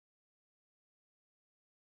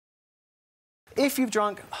If you've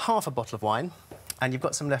drunk half a bottle of wine and you've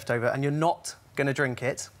got some left over and you're not going to drink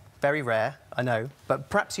it, very rare, I know, but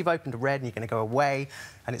perhaps you've opened a red and you're going to go away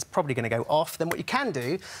and it's probably going to go off, then what you can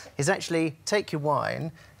do is actually take your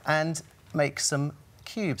wine and make some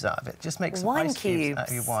cubes out of it. Just make some ice cubes out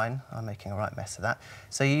of your wine. I'm making a right mess of that.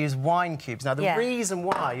 So you use wine cubes. Now, the reason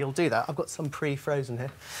why you'll do that, I've got some pre-frozen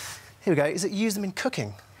here. Here we go, is that you use them in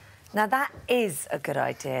cooking. Now, that is a good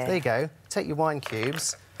idea. There you go. Take your wine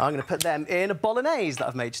cubes. I'm going to put them in a bolognese that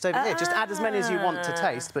I've made just over here. Just add as many as you want to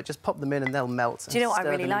taste, but just pop them in and they'll melt. Do you know what I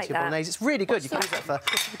really like that? Bolognese. It's really good. You can use that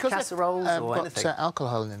for casseroles or anything. Got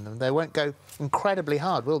alcohol in them. They won't go incredibly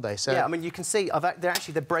hard, will they? So yeah, I mean, you can see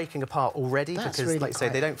they're breaking apart already because, really like you say,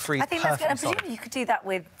 they don't freeze perfectly. I think that's good. And presumably you could do that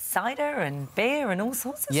with cider and beer and all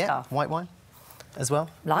sorts of stuff. Yeah, white wine as well.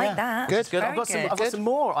 Like that. Good. I've got some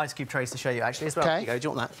more ice cube trays to show you actually as well. Okay. There you go. Do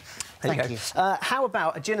you want that? Thank you. How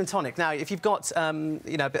about a gin and tonic? Now, if you've got,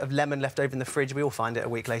 you know, a bit of lemon left over in the fridge, we all find it a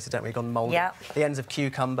week later, don't we? Gone mouldy. Yeah. The ends of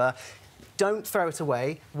cucumber. Don't throw it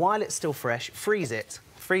away. While it's still fresh, freeze it.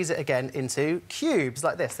 Freeze it again into cubes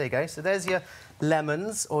like this. There you go. So there's your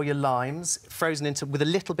lemons or your limes frozen into with a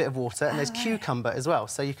little bit of water, and there's cucumber as well.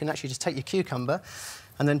 So you can actually just take your cucumber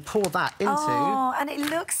and then pour that into... Oh, and it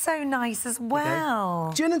looks so nice as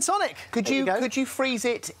well. Gin and tonic. Could you freeze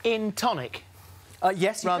it in tonic?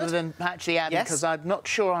 Yes, rather than actually adding, because I'm not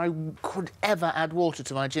sure I could ever add water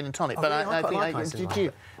to my gin and tonic. But I think did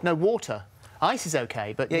you? No, water. Ice is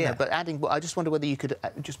okay, but you know, but adding. I just wonder whether you could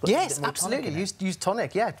just put a bit more absolutely. Tonic Use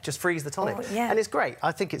tonic. Yeah, just freeze the tonic. And it's great.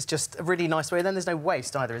 I think it's just a really nice way. And then there's no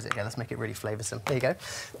waste either, is it? Yeah, let's make it really flavoursome. There you go.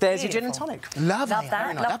 There's your gin and tonic. Love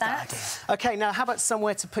that. Love that. Okay, now how about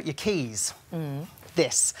somewhere to put your keys?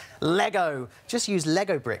 This Lego. Just use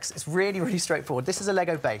Lego bricks. It's really, really straightforward. This is a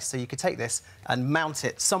Lego base, so you could take this and mount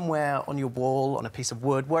it somewhere on your wall, on a piece of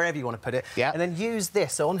wood, wherever you want to put it. Yeah. And then use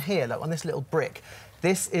this. So on here, look, on this little brick.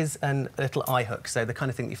 This is a little eye hook, so the kind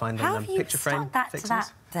of thing that you find on picture frame fixings.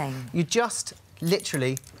 That thing? You just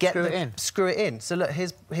literally screw it in. So look,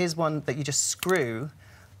 here's one that you just screw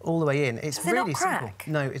all the way in. It's really simple.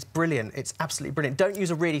 No, it's brilliant. It's absolutely brilliant. Don't use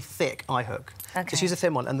a really thick eye hook. Okay. Just use a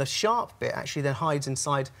thin one, and the sharp bit actually then hides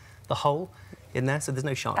inside the hole in there, so there's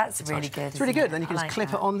no sharp. That's really good. It's really good. Then you can just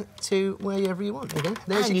clip it on to wherever you want. There you go.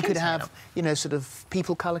 There's and you could have, you know, sort of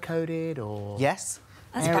people colour-coded or... Yes.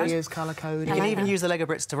 Areas colour-coded. You can even use the Lego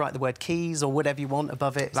bricks to write the word keys or whatever you want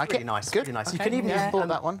above it. It's really nice. Good. Really nice. Okay. You can even use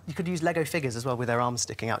that one. You could use Lego figures as well with their arms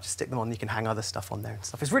sticking out. Just stick them on. You can hang other stuff on there and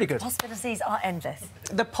stuff. It's really good. The possibilities are endless.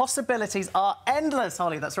 The possibilities are endless,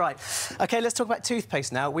 Holly. That's right. OK, let's talk about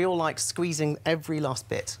toothpaste now. We all like squeezing every last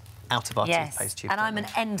bit out of our toothpaste tube. And I'm an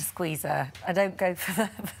end squeezer. I don't go for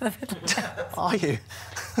the middle. Are you?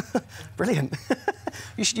 Brilliant.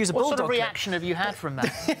 You should use a bulldog. What sort of reaction have you had from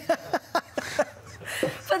that?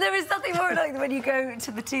 But there is nothing more annoying than when you go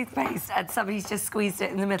to the toothpaste and somebody's just squeezed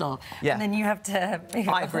it in the middle. Yeah. And then you have to...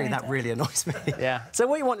 I agree, that really annoys me. Yeah. So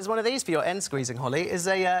what you want is one of these for your end squeezing, Holly, is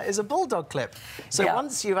a bulldog clip. So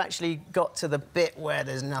once you've actually got to the bit where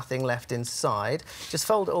there's nothing left inside, just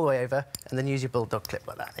fold it all the way over and then use your bulldog clip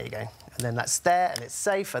like that. There you go. And then that's there and it's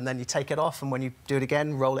safe, and then you take it off, and when you do it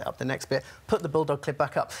again, roll it up the next bit, put the bulldog clip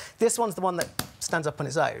back up. This one's the one that stands up on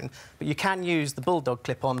its own, but you can use the bulldog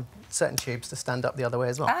clip on certain tubes to stand up the other way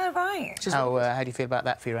as well. Oh, right. How do you feel about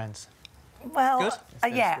that for your ends? Well,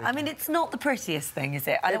 yeah, I mean, it's not the prettiest thing, is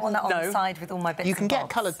it? I don't want that on the side with all my bits You can and get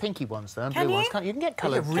bobs. coloured pinky ones, though, and can blue you? ones, can't you? You can get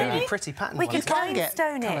coloured... really pretty pattern we ones. We could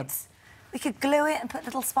limestone it. We could glue it and put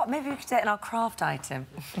little spot. Maybe we could do it in our craft item.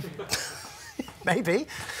 Maybe.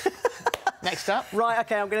 Next up. Right,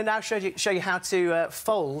 OK, I'm going to now show you how to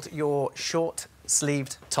fold your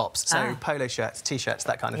short-sleeved tops. So polo shirts, T-shirts,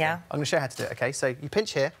 that kind of thing. I'm going to show you how to do it, OK? So you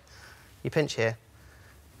pinch here,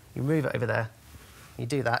 you move it over there, you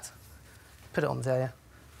do that, put it on there,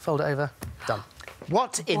 fold it over, done.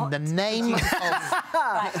 What in the name of...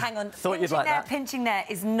 Right, hang on. Thought you'd like that. Pinching there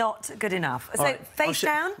is not good enough. So face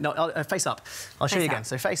down? No, face up. I'll show you again.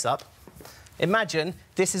 So face up. Imagine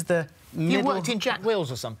this is the middle... You worked in Jack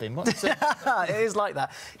Wills or something. What's it? It is like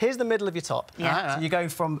that. Here's the middle of your top. Yeah. So you go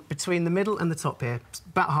from between the middle and the top here,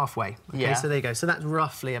 about halfway. Okay, yeah. So there you go. So that's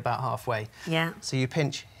roughly about halfway. Yeah. So you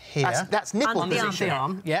pinch here. That's nipple position. The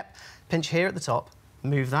arm. Yep. Pinch here at the top.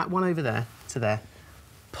 Move that one over there to there.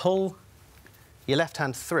 Pull your left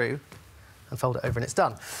hand through and fold it over, and it's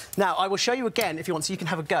done. Now, I will show you again if you want, so you can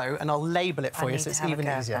have a go, and I'll label it for you so it's even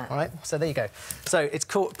easier, all right? So there you go. So it's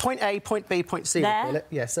called point A, point B, point C, we call it.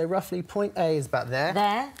 Yeah, so roughly point A is about there.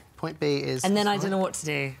 There. Point B is... And then I don't know what to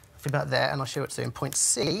do. About there, and I'll show you what to do. And point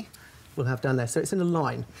C we'll have down there. So it's in a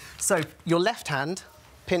line. So your left hand,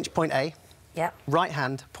 pinch point A. Yep. Right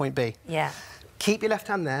hand, point B. Yeah. Keep your left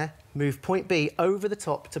hand there, move point B over the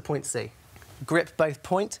top to point C. Grip both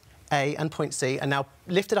point A and point C, and now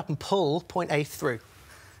lift it up and pull point A through.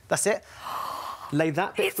 That's it. Lay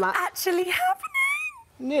that bit flat. It's actually happening.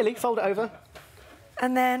 Nearly. Fold it over.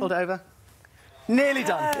 And then... Fold it over. Nearly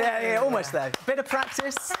done. Yeah, almost there. Bit of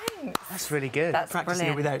practice. Thanks. That's really good. That's Practice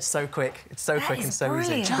brilliant. with it. It's so quick. It's so quick and so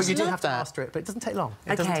brilliant. easy. But you do have to that. master it, but it doesn't take long.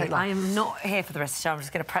 It OK, doesn't take long. I am not here for the rest of the show. I'm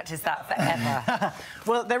just going to practice that forever.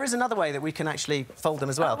 Well, there is another way that we can actually fold them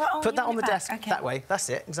as well. Put that on the desk that way. That's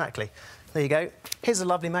it, exactly. There you go. Here's a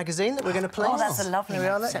lovely magazine that we're going to place. Oh, that's a lovely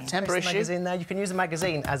magazine. September issue. Magazine there. You can use a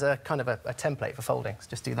magazine as a kind of a template for folding. So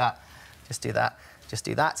just do that, just do that, just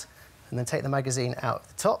do that, and then take the magazine out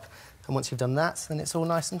the top. And once you've done that, then it's all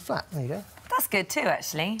nice and flat. There you go. That's good too,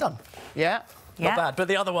 actually. Done. Yeah. Not bad, but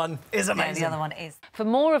the other one is amazing. Yeah, the other one is. For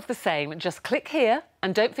more of the same, just click here,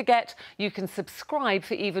 and don't forget you can subscribe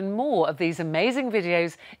for even more of these amazing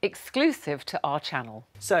videos exclusive to our channel.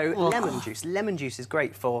 So, lemon juice. Lemon juice is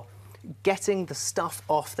great for getting the stuff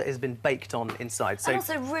off that has been baked on inside. So, and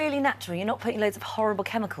also really natural. You're not putting loads of horrible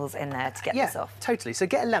chemicals in there to get this off. Yeah, totally. So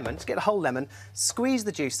get a lemon, just get a whole lemon, squeeze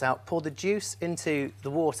the juice out, pour the juice into the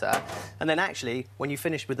water, and then actually, when you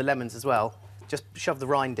finish with the lemons as well, just shove the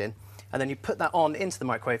rind in, and then you put that on into the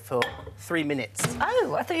microwave for 3 minutes.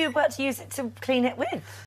 Oh, I thought you were about to use it to clean it with.